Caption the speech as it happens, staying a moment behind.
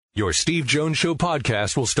Your Steve Jones Show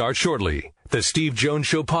podcast will start shortly. The Steve Jones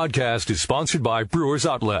Show podcast is sponsored by Brewers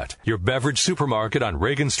Outlet, your beverage supermarket on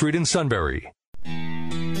Reagan Street in Sunbury.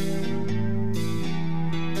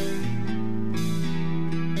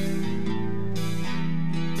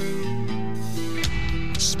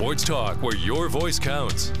 Sports talk where your voice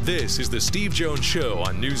counts. This is the Steve Jones Show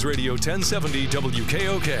on News Radio 1070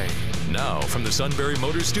 WKOK. Now from the Sunbury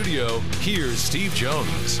Motors Studio, here's Steve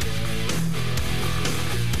Jones.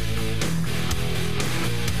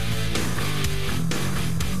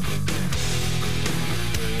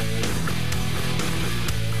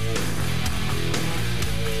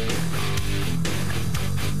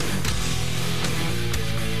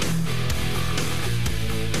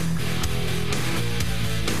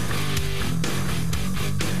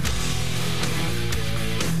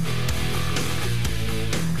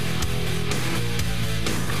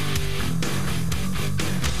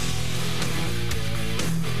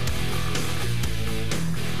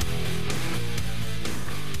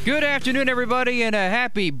 Good afternoon, everybody, and a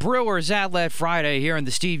happy Brewers Outlet Friday here on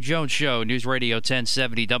the Steve Jones Show, News Radio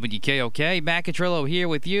 1070 WKOK. Matt Catrillo here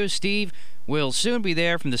with you. Steve will soon be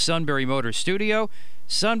there from the Sunbury Motors Studio.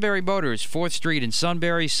 Sunbury Motors, 4th Street in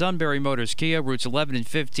Sunbury. Sunbury Motors Kia, routes 11 and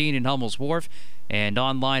 15 in Hummel's Wharf. And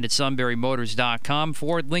online at sunburymotors.com.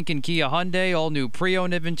 Ford, Lincoln, Kia, Hyundai, all new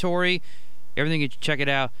pre-owned inventory. Everything, you can check it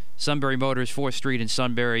out. Sunbury Motors, 4th Street in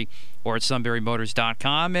Sunbury, or at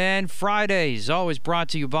sunburymotors.com. And Fridays, always brought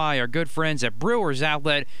to you by our good friends at Brewers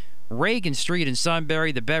Outlet, Reagan Street in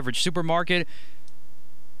Sunbury, the beverage supermarket.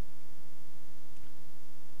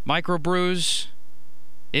 Microbrews,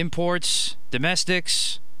 imports,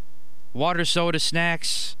 domestics, water, soda,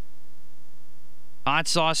 snacks, hot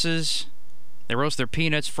sauces. They roast their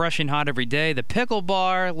peanuts fresh and hot every day. The Pickle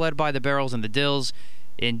Bar, led by the Barrels and the Dills,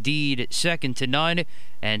 indeed second to none.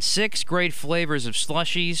 And 6 great flavors of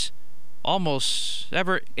slushies, almost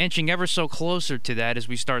inching ever so closer to that as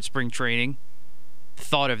we start spring training.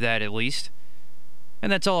 Thought of that, at least.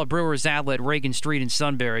 And that's all at Brewers Outlet, Reagan Street in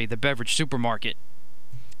Sunbury, the beverage supermarket.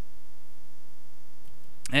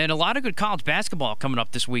 And a lot of good college basketball coming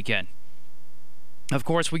up this weekend. Of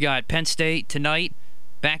course, we got Penn State tonight,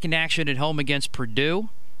 back in action at home against Purdue.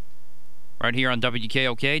 Right here on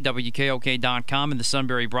WKOK, WKOK.com, and the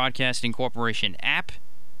Sunbury Broadcasting Corporation app.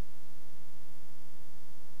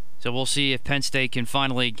 So we'll see if Penn State can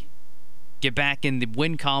finally get back in the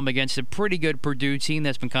win column against a pretty good Purdue team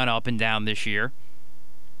that's been kind of up and down this year.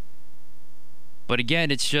 But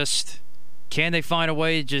again, it's just, can they find a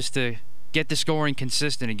way just to get the scoring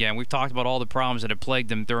consistent again? We've talked about all the problems that have plagued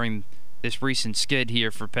them during this recent skid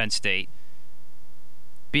here for Penn State.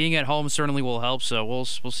 Being at home certainly will help, so we'll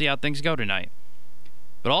see how things go tonight.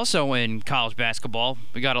 But also in college basketball,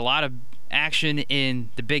 we got a lot of action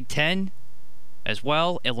in the Big Ten as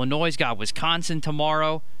well. Illinois got Wisconsin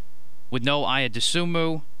tomorrow with no Aya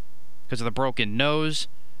DeSumo because of the broken nose.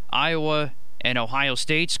 Iowa and Ohio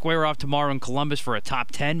State square off tomorrow in Columbus for a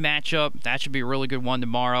top 10 matchup. That should be a really good one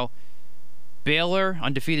tomorrow. Baylor,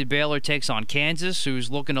 undefeated Baylor, takes on Kansas, who's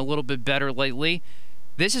looking a little bit better lately.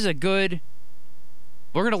 This is a good...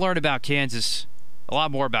 We're going to learn about Kansas, a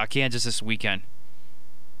lot more about Kansas this weekend.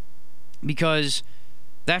 Because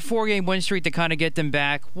that 4-game win streak to kind of get them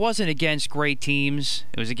back wasn't against great teams.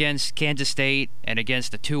 It was against Kansas State and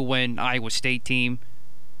against the 2-win Iowa State team.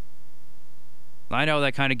 I know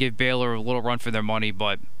that kind of gave Baylor a little run for their money,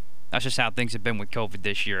 but that's just how things have been with COVID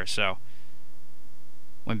this year. So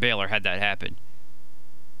when Baylor had that happen.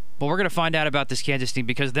 But we're going to find out about this Kansas team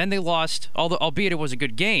because then they lost, albeit it was a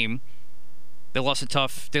good game, they lost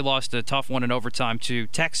a tough one in overtime to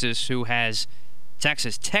Texas, who has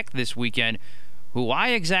Texas Tech this weekend, who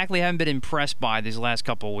I exactly haven't been impressed by these last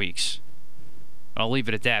couple of weeks. I'll leave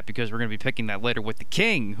it at that because we're going to be picking that later with the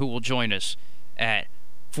King, who will join us at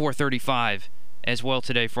 4:35 as well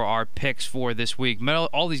today for our picks for this week.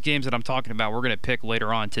 All these games that I'm talking about, we're going to pick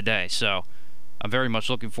later on today, so I'm very much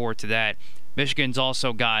looking forward to that. Michigan's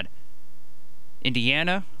also got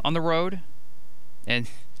Indiana on the road, and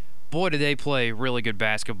boy, did they play really good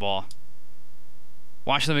basketball.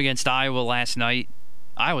 Watched them against Iowa last night.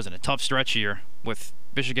 Iowa's in a tough stretch here with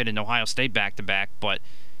Michigan and Ohio State back-to-back,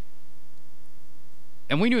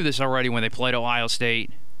 and we knew this already when they played Ohio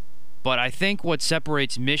State, but I think what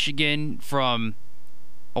separates Michigan from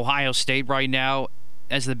Ohio State right now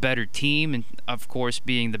as the better team, and of course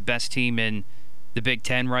being the best team in the Big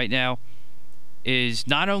Ten right now, is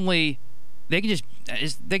not only they can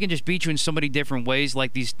just beat you in so many different ways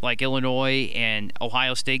like Illinois and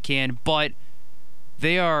Ohio State can, but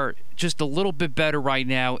they are just a little bit better right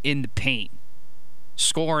now in the paint.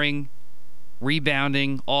 Scoring,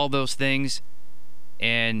 rebounding, all those things.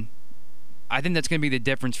 And I think that's going to be the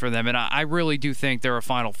difference for them. And I really do think they're a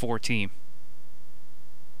Final Four team.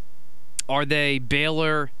 Are they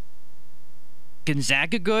Baylor,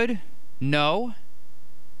 Gonzaga good? No.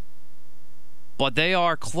 But they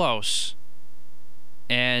are close.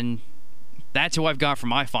 And that's who I've got for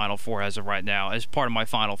my Final Four as of right now, as part of my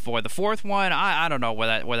Final Four. The fourth one, I don't know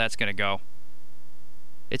where that's going to go.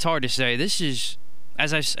 It's hard to say. This is,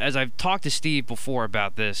 as I've talked to Steve before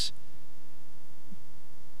about this,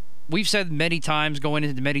 we've said many times going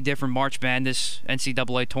into many different March Madness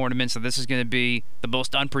NCAA tournaments that this is going to be the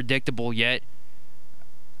most unpredictable yet.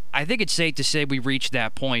 I think it's safe to say we reached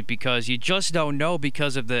that point because you just don't know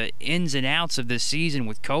because of the ins and outs of this season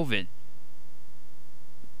with COVID.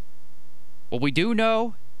 What we do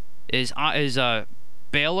know is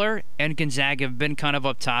Baylor and Gonzaga have been kind of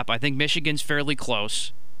up top. I think Michigan's fairly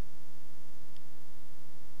close.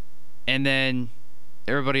 And then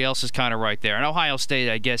everybody else is kind of right there. And Ohio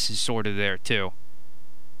State, I guess, is sort of there too.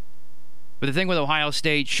 But the thing with Ohio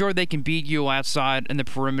State, sure, they can beat you outside in the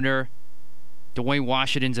perimeter. Dwayne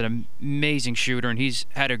Washington's an amazing shooter, and he's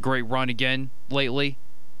had a great run again lately.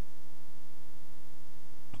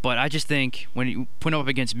 But I just think when you put them up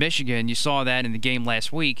against Michigan, you saw that in the game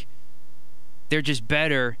last week, they're just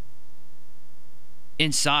better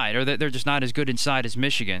inside, or they're just not as good inside as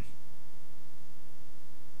Michigan.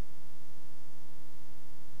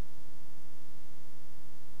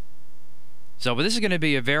 But this is going to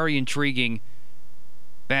be a very intriguing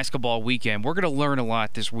basketball weekend. We're going to learn a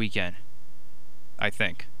lot this weekend, I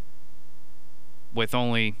think. With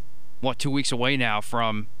only, 2 weeks away now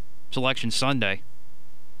from Selection Sunday.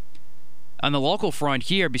 On the local front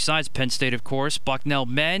here, besides Penn State, of course, Bucknell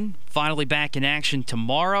men finally back in action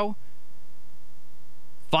tomorrow.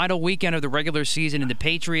 Final weekend of the regular season in the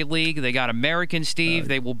Patriot League. They got American, Steve.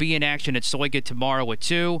 They will be in action at Soika tomorrow at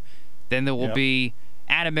 2. Then there will be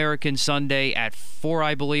at American Sunday at 4,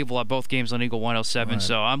 I believe. We'll have both games on Eagle 107. Right.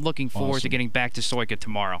 So I'm looking forward to getting back to Soika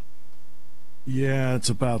tomorrow. Yeah, it's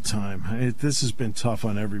about time. This has been tough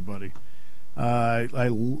on everybody. I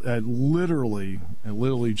literally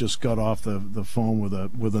just got off the phone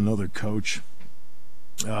with another coach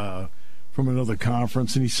from another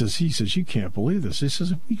conference, and he says you can't believe this. He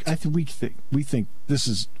says we think this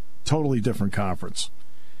is totally different conference,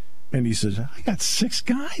 and he says I got 6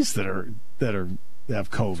 guys that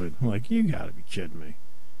have COVID. I'm like, you got to be kidding me.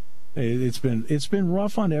 It's been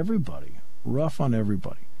rough on everybody.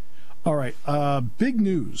 All right, big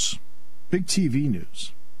news, big TV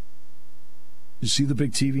news. You see the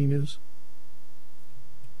big TV news?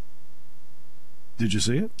 Did you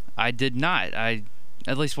see it? I did not.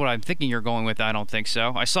 At least what I'm thinking you're going with, I don't think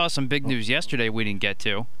so. I saw some big news yesterday we didn't get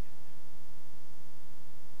to.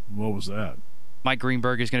 What was that? Mike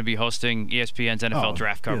Greenberg is going to be hosting ESPN's NFL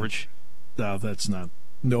draft coverage. Yeah. No, that's not.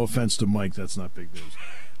 No offense to Mike, that's not big news.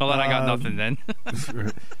 Well, then I got nothing then.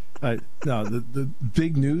 No, the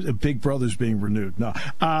big news, Big Brother's being renewed. No.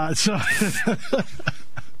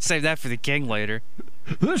 Save that for the king later.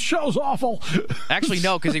 This show's awful. Actually,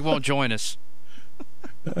 no, because he won't join us.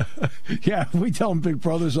 Yeah, we tell him Big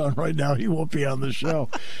Brother's on right now, he won't be on the show.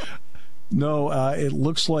 No, it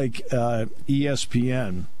looks like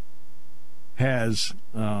ESPN has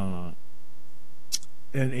and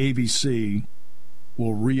ABC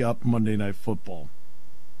will re-up Monday Night Football.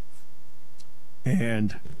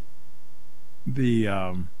 And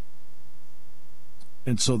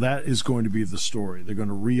so that is going to be the story. They're going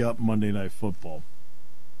to re-up Monday Night Football.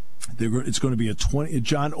 It's going to be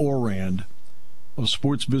John Orand of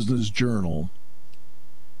Sports Business Journal,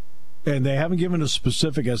 and they haven't given a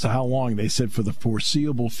specific as to how long. They said for the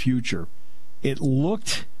foreseeable future. It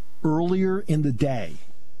looked earlier in the day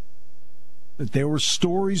that there were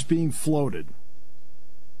stories being floated.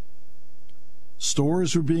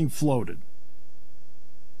 Stories were being floated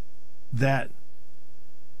that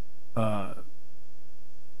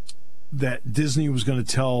Disney was going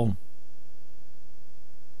to tell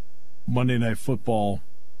Monday Night Football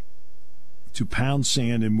to pound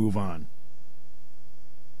sand and move on.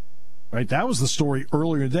 Right? That was the story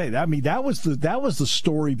earlier today. That was the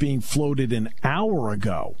story being floated an hour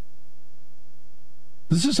ago.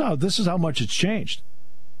 This is how much it's changed.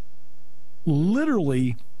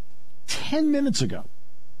 Literally 10 minutes ago,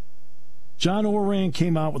 John Oran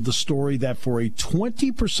came out with the story that for a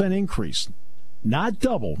 20% increase, not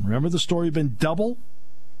double. Remember the story had been double?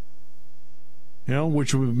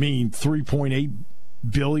 Which would mean $3.8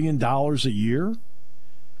 billion a year.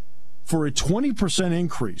 For a 20%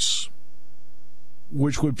 increase,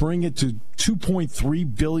 which would bring it to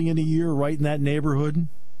 $2.3 billion a year, right in that neighborhood,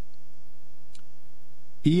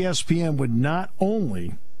 ESPN would not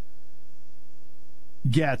only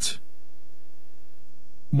get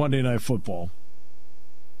Monday Night Football,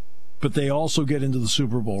 but they also get into the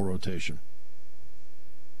Super Bowl rotation.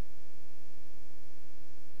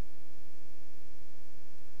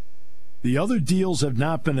 The other deals have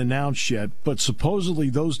not been announced yet, but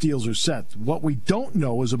supposedly those deals are set. What we don't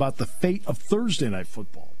know is about the fate of Thursday Night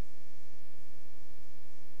Football.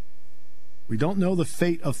 We don't know the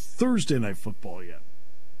fate of Thursday Night Football yet.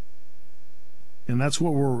 And that's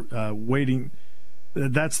what we're waiting.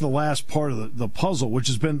 That's the last part of the puzzle, which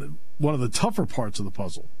has been one of the tougher parts of the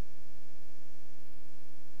puzzle.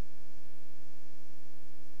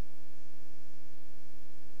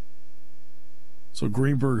 So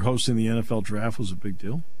Greenberg hosting the NFL draft was a big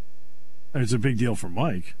deal. I mean, it's a big deal for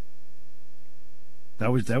Mike.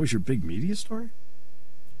 That was your big media story?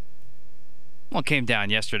 Well, it came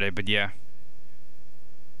down yesterday, but yeah.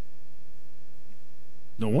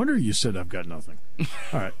 No wonder you said I've got nothing.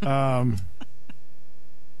 All right.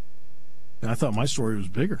 I thought my story was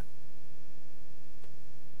bigger.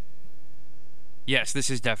 Yes,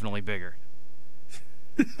 this is definitely bigger.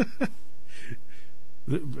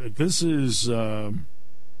 This is I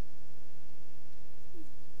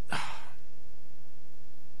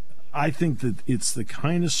think that it's the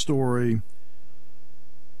kind of story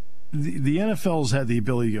the NFL's had the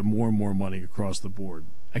ability to get more and more money across the board.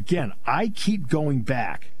 Again, I keep going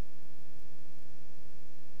back.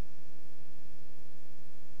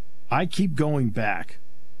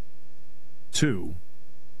 To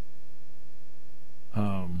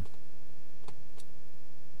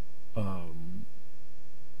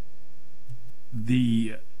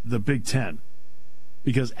the Big Ten,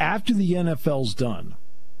 because after the NFL's done,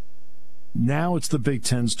 now it's the Big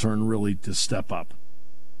Ten's turn really to step up.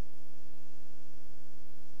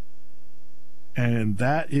 And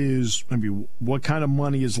that is, I mean, what kind of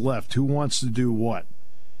money is left? Who wants to do what?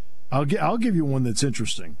 I'll give you one that's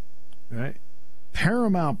interesting, right?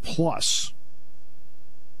 Paramount Plus.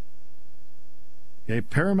 Okay,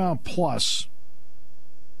 Paramount Plus,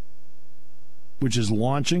 which is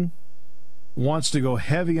launching, wants to go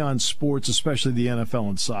heavy on sports, especially the NFL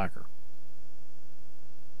and soccer.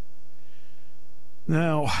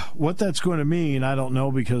 Now, what that's going to mean, I don't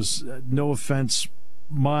know, because, no offense,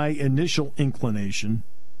 my initial inclination,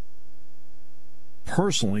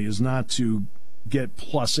 personally, is not to get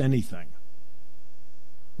Plus anything.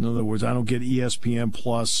 In other words, I don't get ESPN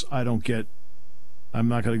Plus. I'm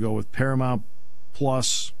not going to go with Paramount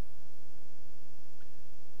Plus.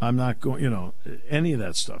 I'm not going, any of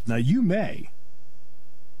that stuff. Now, you may.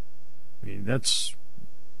 I mean, that's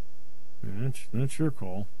your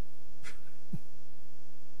call.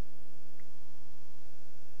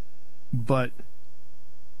 But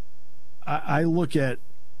I look at,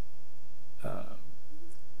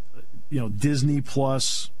 Disney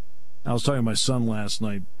Plus. I was talking to my son last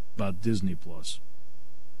night about Disney Plus.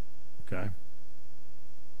 Okay.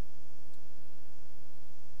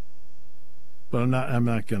 But I'm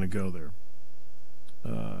not going to go there.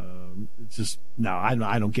 I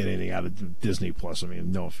don't get anything out of Disney Plus. I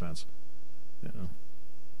mean, no offense.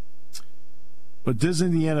 But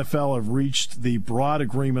Disney and the NFL have reached the broad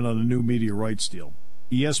agreement on a new media rights deal.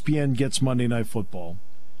 ESPN gets Monday Night Football.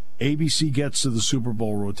 ABC gets to the Super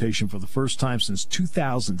Bowl rotation for the first time since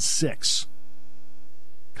 2006.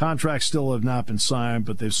 Contracts still have not been signed,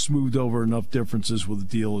 but they've smoothed over enough differences where the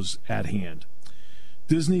deal is at hand.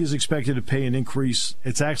 Disney is expected to pay an increase.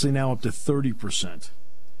 It's actually now up to 30%,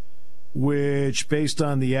 which, based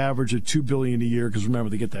on the average of $2 billion a year, because remember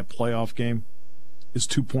they get that playoff game, is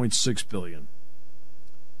 $2.6 billion.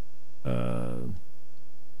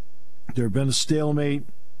 There had been a stalemate.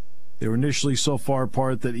 They were initially so far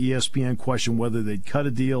apart that ESPN questioned whether they'd cut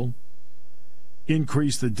a deal.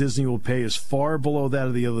 Increase that Disney will pay is far below that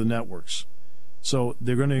of the other networks. So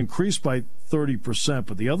they're going to increase by 30%,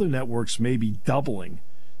 but the other networks may be doubling.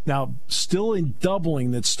 Now, still in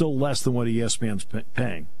doubling, that's still less than what ESPN's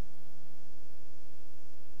paying.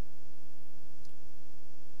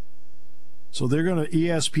 So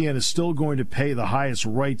ESPN is still going to pay the highest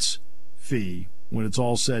rights fee when it's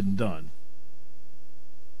all said and done.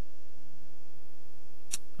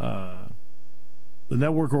 The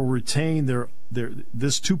network will retain this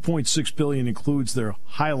 $2.6 billion includes their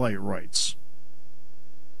highlight rights.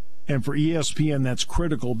 And for ESPN, that's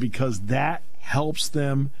critical because that helps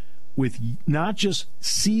them with not just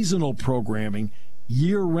seasonal programming,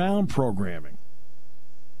 year-round programming.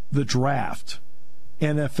 The Draft,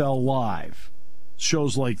 NFL Live,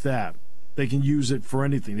 shows like that. They can use it for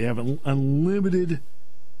anything. They have unlimited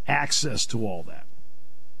access to all that.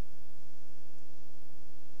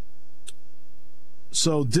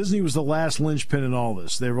 So Disney was the last linchpin in all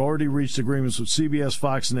this. They've already reached agreements with CBS,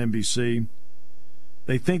 Fox, and NBC.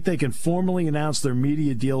 They think they can formally announce their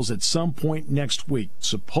media deals at some point next week.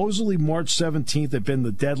 Supposedly March 17th had been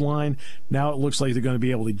the deadline. Now it looks like they're going to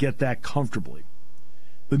be able to get that comfortably.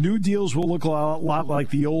 The new deals will look a lot like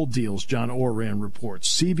the old deals, John Oran reports.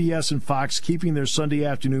 CBS and Fox keeping their Sunday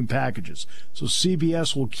afternoon packages. So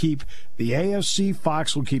CBS will keep the AFC,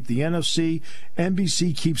 Fox will keep the NFC,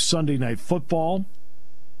 NBC keeps Sunday Night Football.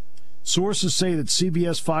 Sources say that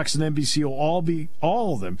CBS, Fox, and NBC will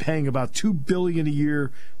all of them paying about $2 billion a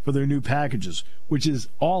year for their new packages, which is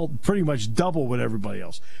all pretty much double what everybody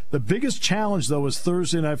else. The biggest challenge, though, is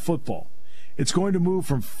Thursday Night Football. It's going to move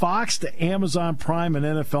from Fox to Amazon Prime and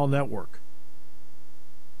NFL Network.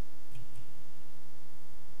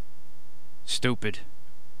 Stupid.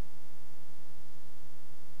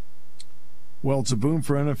 Well, it's a boom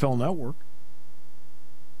for NFL Network.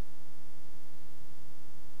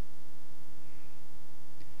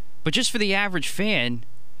 But just for the average fan,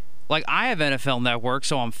 like I have NFL Network,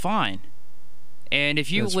 so I'm fine. And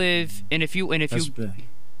if you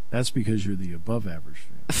that's because you're the above average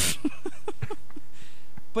fan.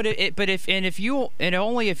 If you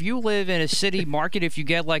live in a city market, if you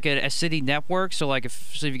get like a city network, so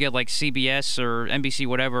if you get like CBS or NBC,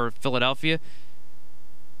 whatever, Philadelphia,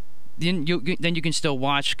 then you can still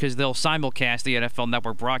watch because they'll simulcast the NFL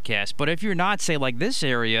Network broadcast. But if you're not, say like this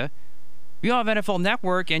area, you don't have NFL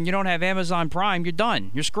Network and you don't have Amazon Prime, you're done.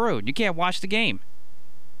 You're screwed. You can't watch the game.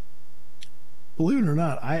 Believe it or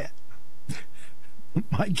not,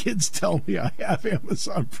 my kids tell me I have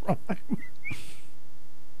Amazon Prime.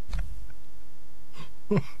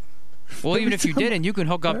 Well, even if you didn't, you can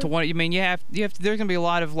hook up to one. I mean, you have. There's gonna be a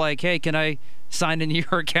lot of like, hey, can I sign into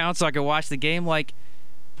your account so I can watch the game? Like,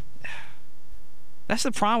 that's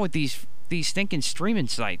the problem with these stinking streaming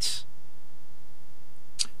sites.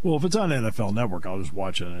 Well, if it's on NFL Network, I'll just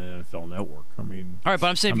watch it on NFL Network. I mean, all right, but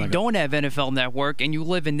I'm saying if you don't have NFL Network and you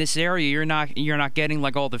live in this area, you're not getting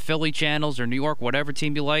like all the Philly channels or New York, whatever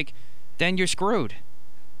team you like, then you're screwed.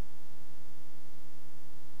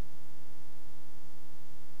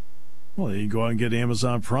 Well, you go out and get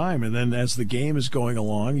Amazon Prime, and then as the game is going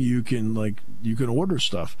along, you can order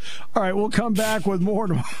stuff. All right, we'll come back with more.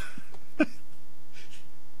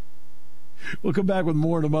 We'll come back with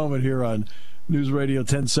more in a moment here on News Radio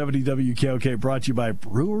 1070 WKOK, brought to you by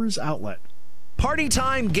Brewers Outlet. Party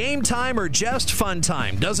time, game time, or just fun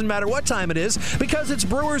time. Doesn't matter what time it is because it's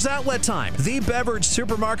Brewers Outlet time. The beverage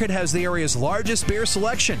supermarket has the area's largest beer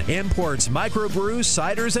selection. Imports, microbrews,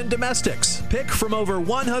 ciders, and domestics. Pick from over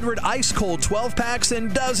 100 ice-cold 12-packs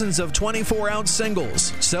and dozens of 24-ounce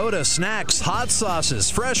singles. Soda, snacks, hot sauces,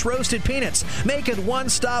 fresh roasted peanuts. Make it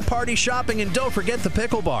one-stop party shopping, and don't forget the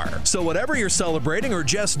pickle bar. So whatever you're celebrating or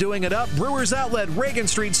just doing it up, Brewers Outlet, Reagan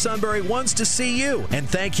Street, Sunbury wants to see you. And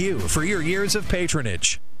thank you for your years of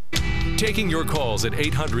patronage. Taking your calls at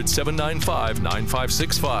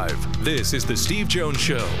 800-795-9565. This is the Steve Jones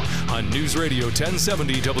Show on News Radio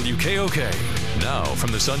 1070 WKOK. Now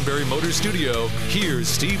from the Sunbury Motors Studio, here's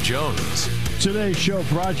Steve Jones. Today's show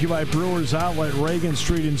brought to you by Brewers Outlet, Reagan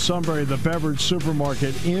Street in Sunbury, the beverage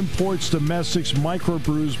supermarket. Imports, domestics,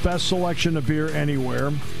 microbrews, best selection of beer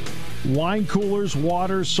anywhere. Wine coolers,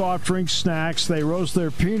 water, soft drinks, snacks. They roast their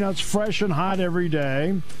peanuts fresh and hot every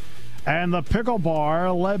day. And the pickle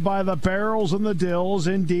bar, led by the barrels and the dills,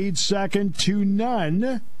 indeed second to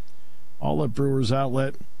none. All at Brewers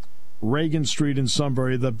Outlet, Reagan Street in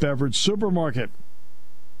Sunbury, the beverage supermarket.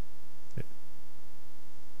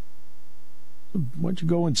 Why don't you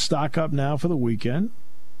go and stock up now for the weekend?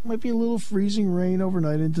 Might be a little freezing rain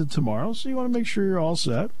overnight into tomorrow, so you want to make sure you're all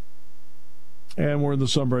set. And we're in the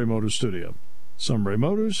Sunbury Motors studio. Sunbury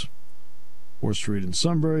Motors, 4th Street in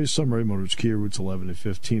Sunbury, Sunbury Motors Kia, routes 11 and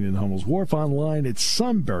 15 in Hummel's Wharf. Online at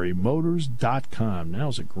sunburymotors.com.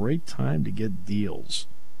 Now's a great time to get deals.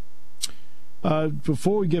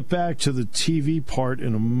 Before we get back to the TV part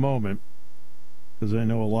in a moment, because I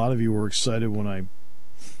know a lot of you were excited when I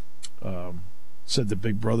said that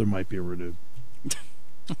Big Brother might be renewed.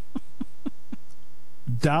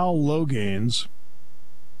 Dow Loganes,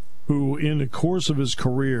 who in the course of his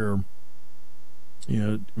career,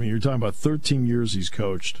 you're talking about 13 years he's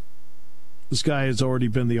coached. This guy has already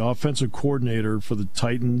been the offensive coordinator for the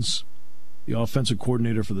Titans, the offensive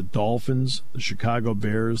coordinator for the Dolphins, the Chicago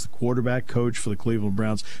Bears, the quarterback coach for the Cleveland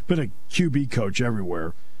Browns. Been a QB coach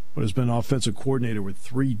everywhere, but has been offensive coordinator with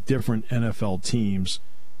 3 different NFL teams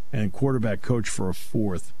and quarterback coach for a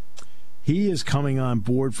 4th. He is coming on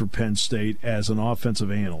board for Penn State as an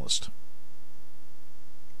offensive analyst.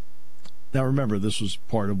 Now, remember, this was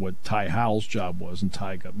part of what Ty Howell's job was, and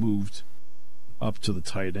Ty got moved up to the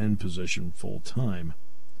tight end position full time.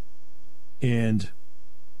 And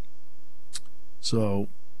so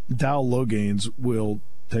Dow Logains will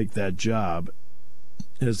take that job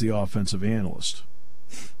as the offensive analyst.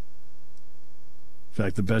 In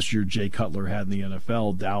fact, the best year Jay Cutler had in the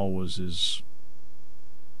NFL, Dow was his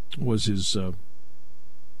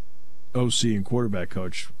OC and quarterback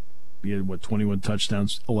coach. He had, 21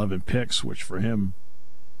 touchdowns, 11 picks, which for him,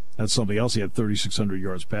 that's something else. He had 3,600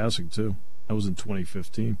 yards passing, too. That was in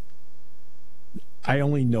 2015. I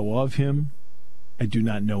only know of him. I do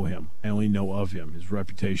not know him. I only know of him. His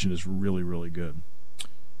reputation is really, really good.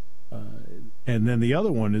 And then the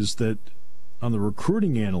other one is that on the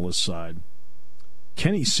recruiting analyst side,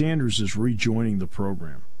 Kenny Sanders is rejoining the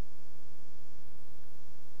program.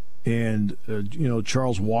 And,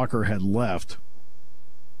 Charles Walker had left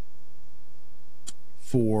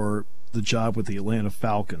for the job with the Atlanta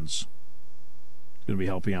Falcons. Going to be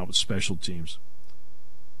helping out with special teams.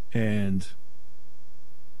 And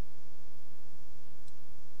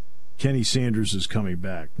Kenny Sanders is coming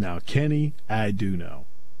back. Now, Kenny, I do know.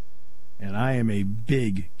 And I am a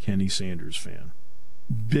big Kenny Sanders fan.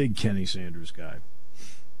 Big Kenny Sanders guy.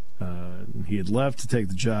 He had left to take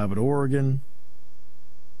the job at Oregon.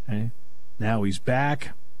 Okay. Now he's back.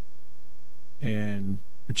 And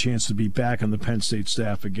a chance to be back on the Penn State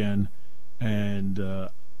staff again. And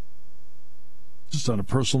just on a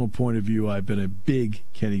personal point of view, I've been a big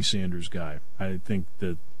Kenny Sanders guy. I think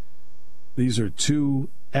that these are two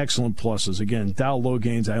excellent pluses. Again, Dow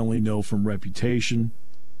Logains I only know from reputation.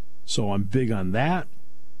 So I'm big on that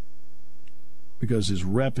because his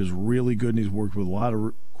rep is really good and he's worked with a lot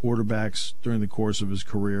of quarterbacks during the course of his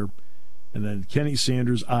career. And then Kenny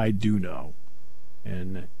Sanders, I do know.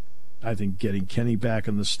 And I think getting Kenny back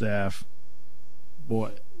on the staff,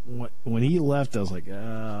 boy, when he left, I was like,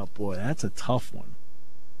 oh, boy, that's a tough one.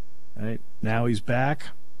 Right? Now he's back.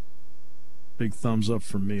 Big thumbs up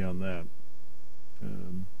from me on that.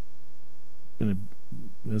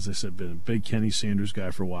 As I said, been a big Kenny Sanders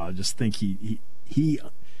guy for a while. I just think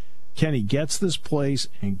Kenny gets this place,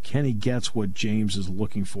 and Kenny gets what James is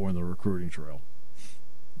looking for in the recruiting trail.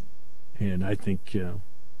 And I think,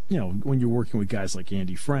 when you're working with guys like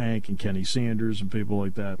Andy Frank and Kenny Sanders and people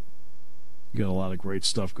like that, you got a lot of great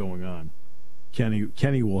stuff going on.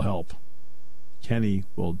 Kenny will help. Kenny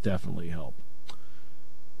will definitely help.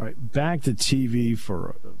 All right, back to TV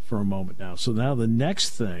for a moment now. So now the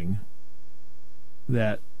next thing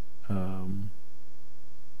that the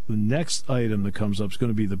next item that comes up is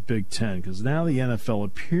going to be the Big Ten, because now the NFL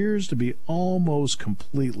appears to be almost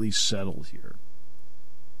completely settled here.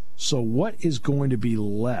 So what is going to be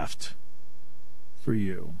left for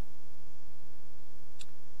you?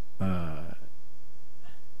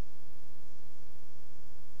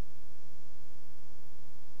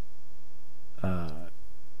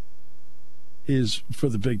 Is for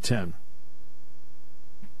the Big Ten.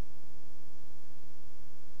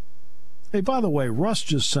 Hey, by the way, Russ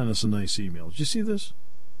just sent us a nice email. Did you see this?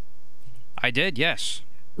 I did, yes.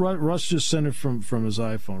 Russ just sent it from his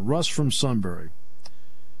iPhone. Russ from Sunbury.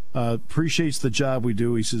 Appreciates the job we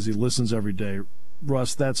do. He says he listens every day.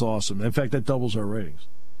 Russ, that's awesome. In fact, that doubles our ratings.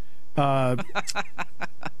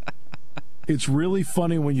 It's really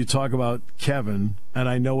funny when you talk about Kevin, and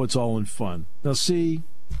I know it's all in fun. Now, see,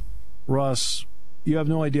 Russ, you have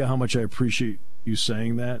no idea how much I appreciate you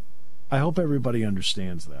saying that. I hope everybody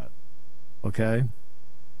understands that. Okay?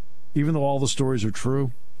 Even though all the stories are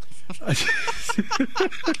true.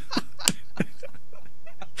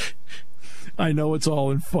 I know it's all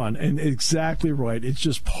in fun, and exactly right. It's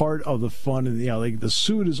just part of the fun, and like the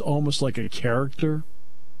suit is almost like a character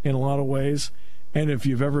in a lot of ways. And if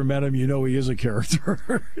you've ever met him, you know he is a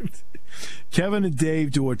character. Kevin and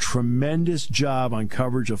Dave do a tremendous job on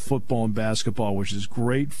coverage of football and basketball, which is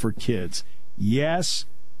great for kids. Yes,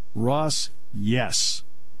 Russ, yes.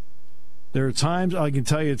 There are times, I can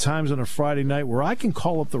tell you, times on a Friday night where I can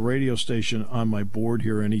call up the radio station on my board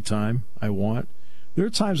here anytime I want. There are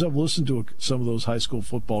times I've listened to some of those high school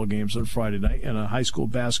football games on Friday night and a high school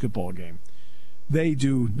basketball game. They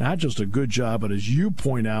do not just a good job, but as you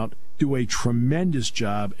point out, do a tremendous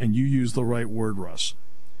job, and you use the right word, Russ,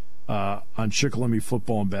 on Shikellamy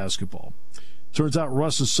football and basketball. Turns out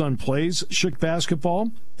Russ's son plays Schick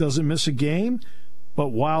basketball, doesn't miss a game, but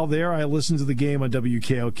while there, I listen to the game on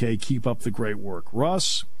WKOK. Keep up the great work.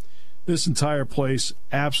 Russ, this entire place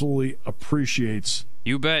absolutely appreciates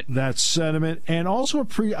you bet that sentiment, and also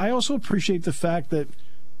I also appreciate the fact that,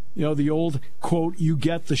 the old quote, "You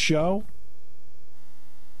get the show."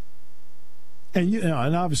 And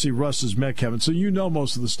and obviously Russ has met Kevin, so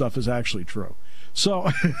most of the stuff is actually true. So,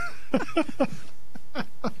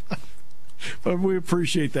 But we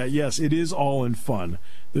appreciate that. Yes, it is all in fun.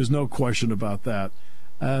 There's no question about that.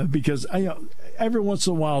 Because every once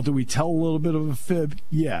in a while, do we tell a little bit of a fib?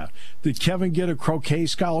 Yeah. Did Kevin get a croquet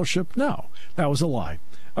scholarship? No, that was a lie.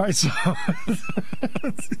 All right, so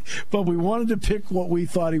but we wanted to pick what we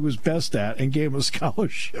thought he was best at and gave him a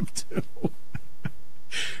scholarship to.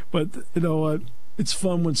 But you know what? It's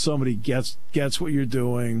fun when somebody gets what you're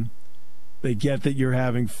doing. They get that you're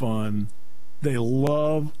having fun. They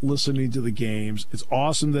love listening to the games. It's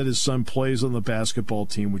awesome that his son plays on the basketball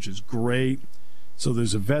team, which is great. So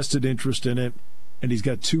there's a vested interest in it. And he's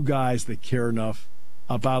got two guys that care enough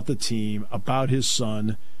about the team, about his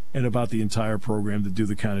son, and about the entire program to do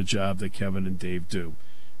the kind of job that Kevin and Dave do.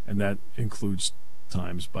 And that includes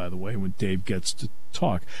times, by the way, when Dave gets to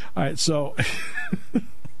talk. All right, so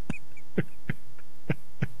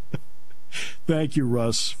thank you,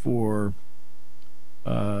 Russ, for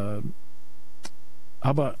how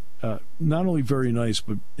about not only very nice,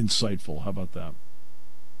 but insightful. How about that?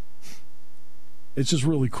 It's just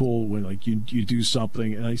really cool when like you do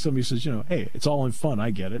something and like somebody says, hey, it's all in fun.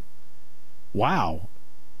 I get it. Wow.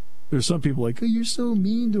 There's some people like, oh, you're so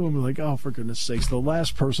mean to him. Like, oh, for goodness sakes, the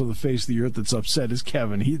last person on the face of the earth that's upset is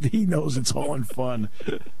Kevin. He knows it's all in fun.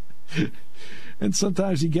 And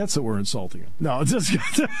sometimes he gets that we're insulting him. No, it's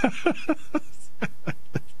just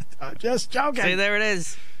just joking. See, there it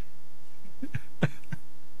is.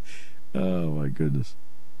 Oh, my goodness.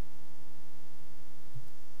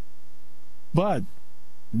 But,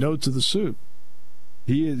 note to the suit.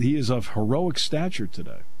 He is of heroic stature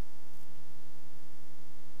today.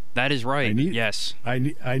 That is right. Yes. I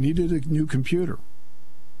needed a new computer.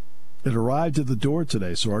 It arrived at the door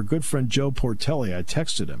today, so our good friend Joe Portelli, I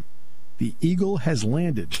texted him, the Eagle has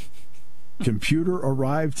landed. Computer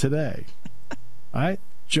arrived today. All right?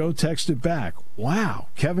 Joe texted back, wow,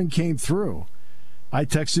 Kevin came through. I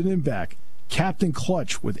texted him back, Captain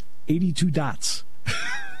Clutch with 82 dots.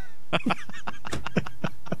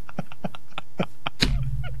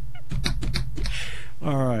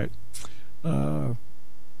 All right.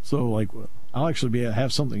 So, like, I'll actually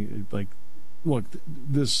have something like, look,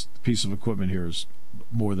 this piece of equipment here is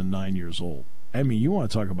more than 9 years old. I mean, you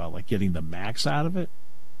want to talk about, like, getting the max out of it?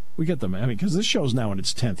 We get them. I mean, because this show's now in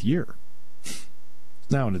its 10th year. It's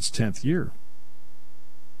now in its 10th year.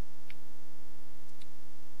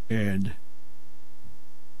 And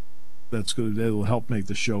that's good. That'll help make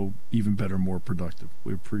the show even better, more productive.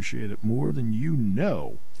 We appreciate it more than you know.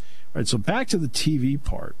 All right, so back to the TV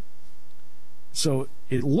part. So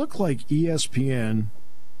it looked like ESPN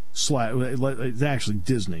it's actually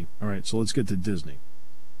Disney. All right, so let's get to Disney.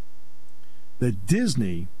 That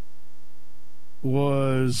Disney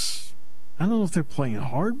was, I don't know if they're playing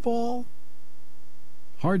hardball.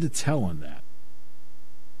 Hard to tell on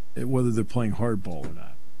that, whether they're playing hardball or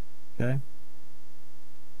not. Okay?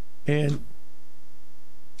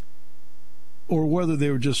 Or whether they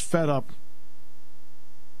were just fed up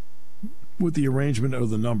with the arrangement of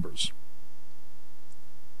the numbers.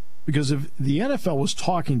 Because if the NFL was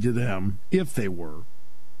talking to them, if they were,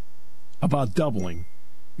 about doubling,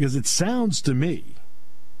 because it sounds to me,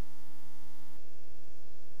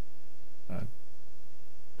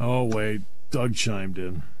 oh, wait, Doug chimed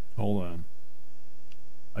in. Hold on.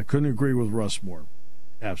 I couldn't agree with Russ more.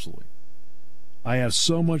 Absolutely. I have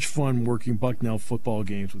so much fun working Bucknell football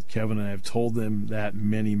games with Kevin, and I've told them that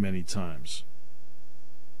many, many times.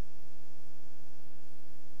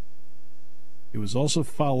 It was also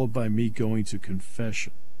followed by me going to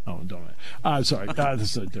confession. Oh, don't I? Sorry.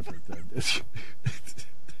 This is a different thing.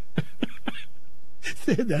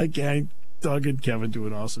 That gang, Doug and Kevin, do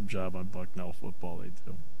an awesome job on Bucknell football. They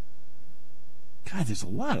do. God, there's a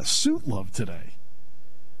lot of suit love today.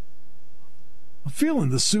 I'm feeling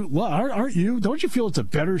the suit love. Aren't you? Don't you feel it's a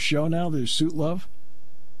better show now? There's suit love?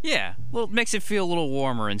 Yeah. Well, it makes it feel a little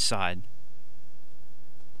warmer inside.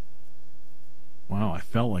 Wow, I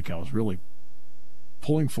felt like I was really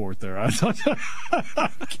pulling for it there. I thought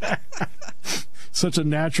okay. Such a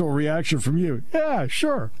natural reaction from you. Yeah,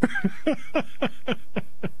 sure.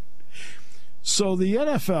 So the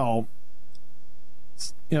NFL,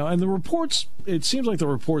 and the reports, it seems like the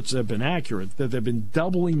reports have been accurate, that they've been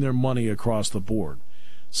doubling their money across the board.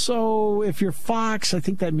 So if you're Fox, I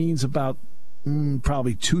think that means about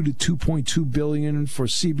probably $2 to $2.2 billion. For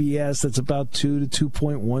CBS, that's about $2 to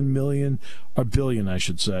 $2.1 billion, I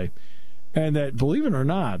should say. And that, believe it or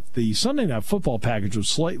not, the Sunday Night Football package was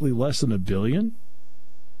slightly less than $1 billion.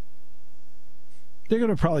 They're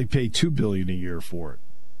going to probably pay $2 billion a year for it.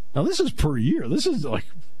 Now, this is per year. This is like,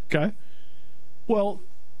 okay. Well,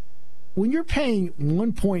 when you're paying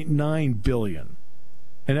 $1.9 billion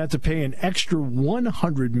and have to pay an extra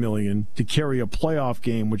 $100 million to carry a playoff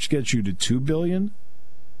game, which gets you to $2 billion.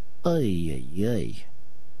 Ay, ay, ay.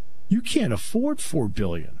 You can't afford $4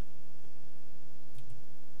 billion.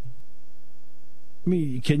 I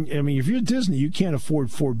mean, if you're Disney, you can't afford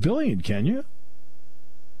 $4 billion, can you?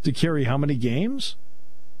 To carry how many games?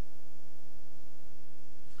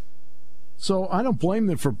 So I don't blame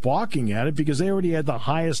them for balking at it because they already had the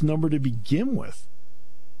highest number to begin with.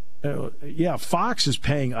 Yeah, Fox is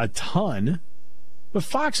paying a ton, but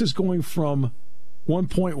Fox is going from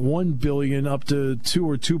 $1.1 billion up to $2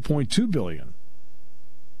 or $2.2 billion.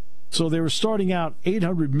 So they were starting out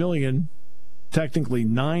 $800 million, technically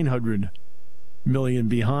 $900 million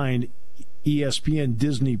behind ESPN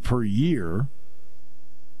Disney per year,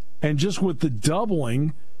 and just with the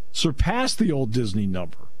doubling, surpassed the old Disney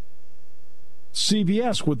number.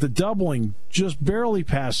 CBS, with the doubling, just barely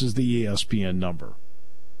passes the ESPN number.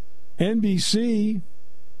 NBC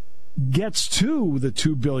gets to the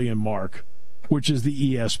 $2 billion mark, which is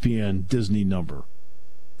the ESPN Disney number.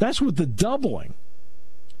 That's with the doubling.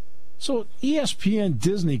 So ESPN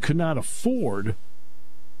Disney could not afford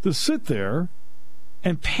to sit there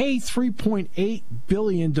and pay $3.8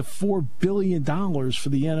 billion to $4 billion for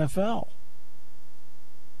the NFL.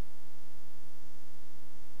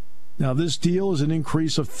 Now, this deal is an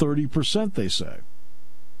increase of 30%, they say.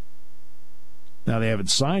 Now, they haven't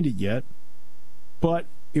signed it yet, but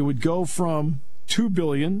it would go from $2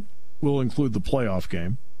 billion, will include the playoff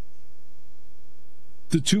game,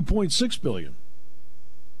 to $2.6 billion.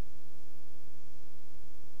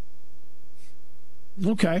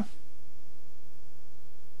 Okay.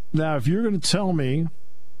 Now, if you're going to tell me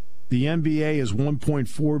the NBA is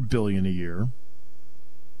 $1.4 billion a year,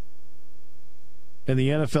 and the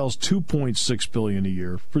NFL's $2.6 billion a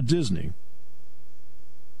year for Disney,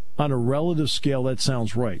 on a relative scale, that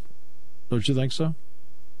sounds right. Don't you think so?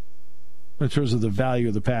 In terms of the value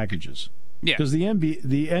of the packages. Yeah. Because the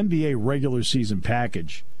NBA regular season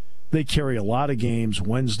package, they carry a lot of games,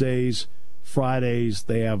 Wednesdays, Fridays.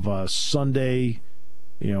 They have Sunday,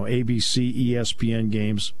 ABC, ESPN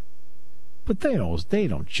games. But they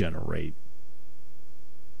don't generate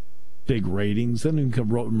big ratings. They don't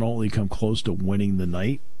remotely come close to winning the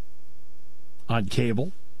night on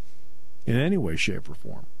cable in any way, shape, or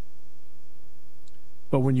form.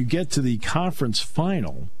 But when you get to the conference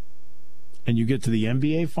final and you get to the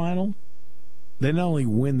NBA final, they not only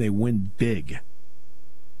win, they win big.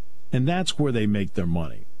 And that's where they make their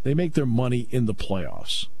money. They make their money in the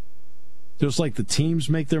playoffs. Just like the teams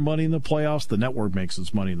make their money in the playoffs, the network makes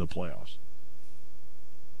its money in the playoffs.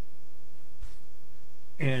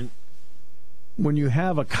 And when you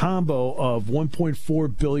have a combo of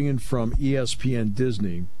 $1.4 billion from ESPN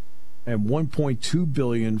Disney and $1.2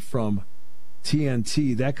 billion from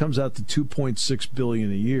TNT, that comes out to $2.6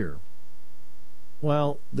 billion a year.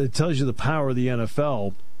 Well, that tells you the power of the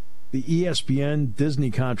NFL. The ESPN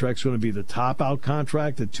Disney contract is going to be the top out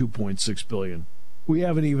contract at $2.6 billion. We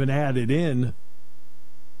haven't even added in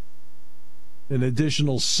an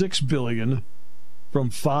additional $6 billion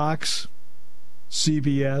from Fox,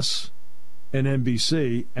 CBS, and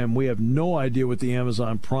NBC, and we have no idea what the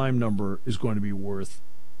Amazon Prime number is going to be worth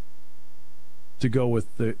to go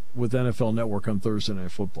with NFL Network on Thursday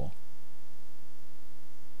Night Football.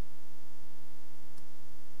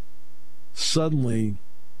 Suddenly,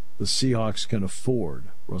 the Seahawks can afford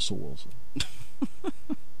Russell Wilson.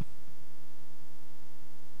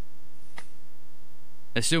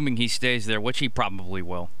 Assuming he stays there, which he probably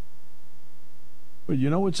will. But you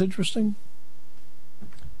know what's interesting?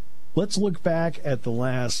 Let's look back at the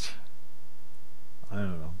last,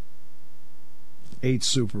 8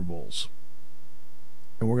 Super Bowls.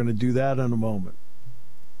 And we're going to do that in a moment.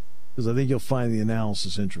 Because I think you'll find the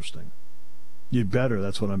analysis interesting. You'd better.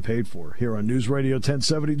 That's what I'm paid for. Here on News Radio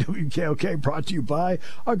 1070 WKOK, brought to you by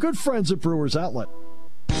our good friends at Brewers Outlet.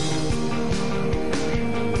 I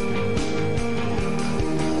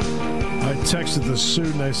texted the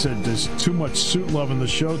suit and I said, there's too much suit love in the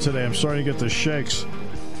show today. I'm starting to get the shakes.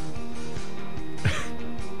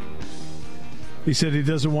 He said he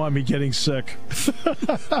doesn't want me getting sick.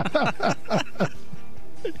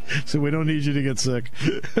 So we don't need you to get sick.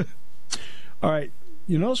 All right.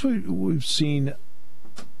 You notice we've seen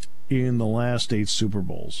in the last 8 Super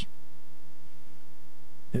Bowls.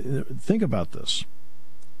 Think about this.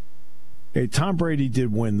 Okay, Tom Brady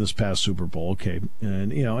did win this past Super Bowl, okay,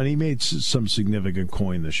 and he made some significant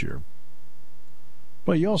coin this year.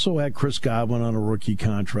 But you also had Chris Godwin on a rookie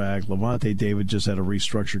contract. Levante David just had a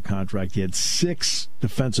restructured contract. He had 6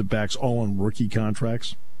 defensive backs all on rookie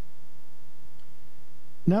contracts.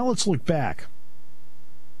 Now let's look back.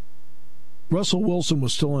 Russell Wilson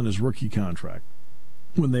was still in his rookie contract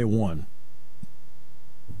when they won.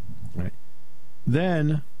 Right.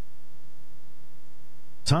 Then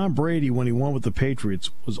Tom Brady, when he won with the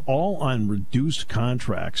Patriots, was all on reduced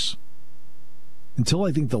contracts until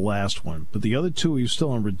I think the last one. But the other two, he was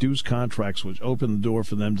still on reduced contracts, which opened the door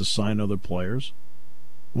for them to sign other players.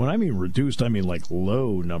 When I mean reduced, I mean like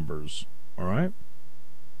low numbers. All right?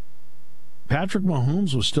 Patrick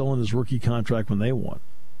Mahomes was still in his rookie contract when they won.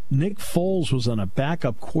 Nick Foles was on a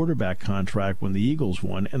backup quarterback contract when the Eagles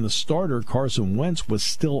won, and the starter, Carson Wentz, was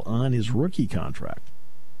still on his rookie contract.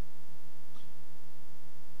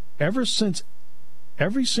 Ever since,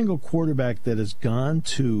 every single quarterback that has gone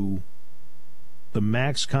to the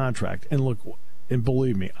max contract, and look, and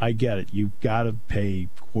believe me, I get it. You've got to pay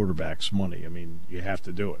quarterbacks money. I mean, you have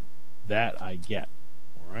to do it. That I get.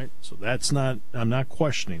 All right? So that's not, I'm not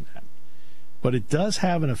questioning that. But it does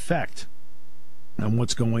have an effect on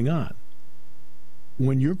what's going on.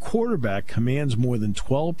 When your quarterback commands more than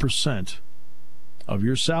 12% of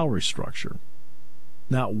your salary structure,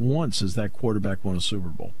 not once has that quarterback won a Super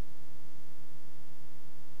Bowl.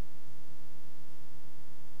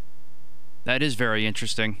 That is very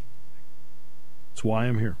interesting. That's why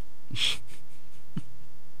I'm here.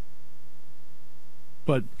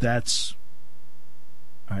 But that's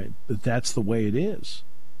all right, but that's the way it is.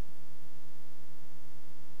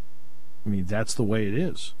 I mean, that's the way it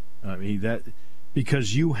is. I mean, that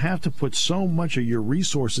because you have to put so much of your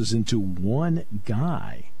resources into one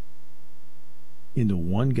guy. Into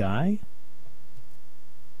one guy?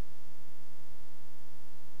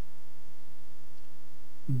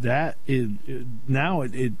 That is now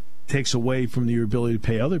it takes away from your ability to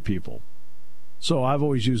pay other people. So I've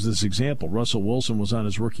always used this example. Russell Wilson was on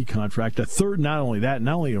his rookie contract, not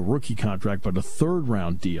only a rookie contract, but a third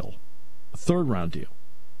round deal. A third round deal.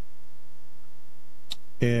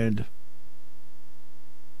 And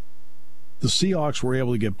the Seahawks were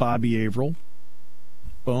able to get Bobby Averill.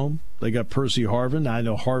 Boom. They got Percy Harvin. I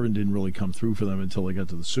know Harvin didn't really come through for them until they got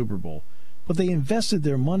to the Super Bowl. But they invested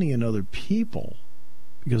their money in other people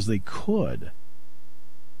because they could.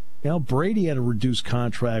 You know, Brady had a reduced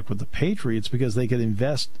contract with the Patriots because they could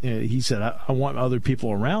invest. He said, I want other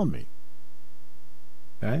people around me.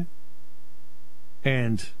 Okay?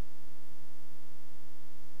 And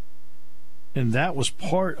that was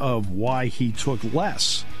part of why he took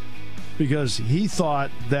less, because he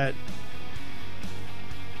thought that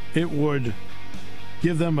it would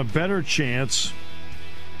give them a better chance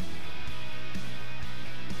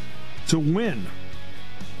to win.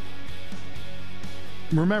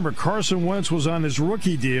 Remember, Carson Wentz was on his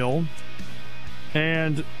rookie deal,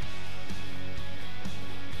 and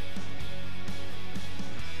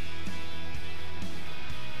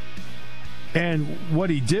what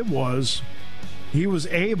he did was he was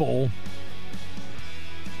able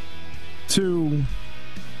to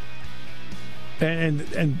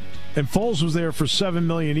and Foles was there for $7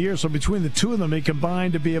 million a year, so between the two of them they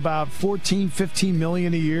combined to be about $14-15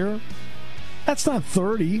 million a year. That's not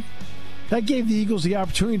 30. That gave the Eagles the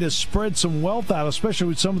opportunity to spread some wealth out, especially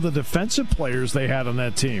with some of the defensive players they had on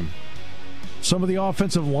that team. Some of the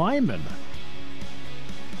offensive linemen.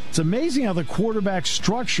 It's amazing how the quarterback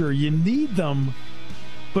structure, you need them,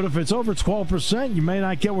 but if it's over 12%, you may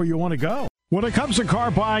not get where you want to go. When it comes to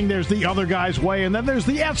car buying, there's the other guy's way, and then there's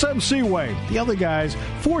the SMC way. The other guys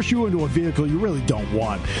force you into a vehicle you really don't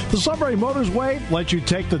want. The Sunbury Motors way lets you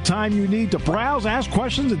take the time you need to browse, ask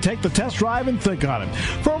questions, and take the test drive and think on it.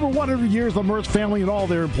 For over 100 years, the Mertz family and all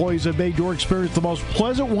their employees have made your experience the most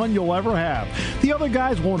pleasant one you'll ever have. The other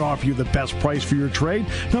guys won't offer you the best price for your trade,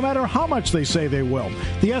 no matter how much they say they will.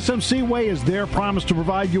 The SMC way is their promise to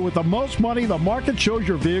provide you with the most money the market shows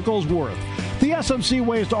your vehicle is worth. The SMC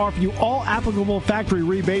way is to offer you all applicable factory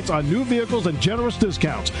rebates on new vehicles and generous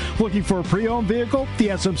discounts. Looking for a pre-owned vehicle? The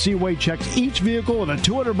SMC way checks each vehicle with a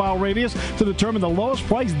 200-mile radius to determine the lowest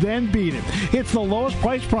price, then beat it. It's the lowest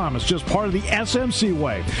price promise, just part of the SMC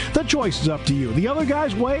way. The choice is up to you. The other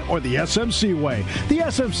guy's way or the SMC way. The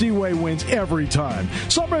SMC way wins every time.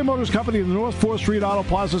 Sunbury Motors Company in the North 4th Street Auto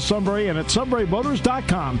Plaza, Sunbury, and at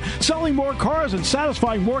sunburymotors.com. Selling more cars and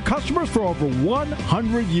satisfying more customers for over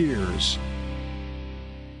 100 years.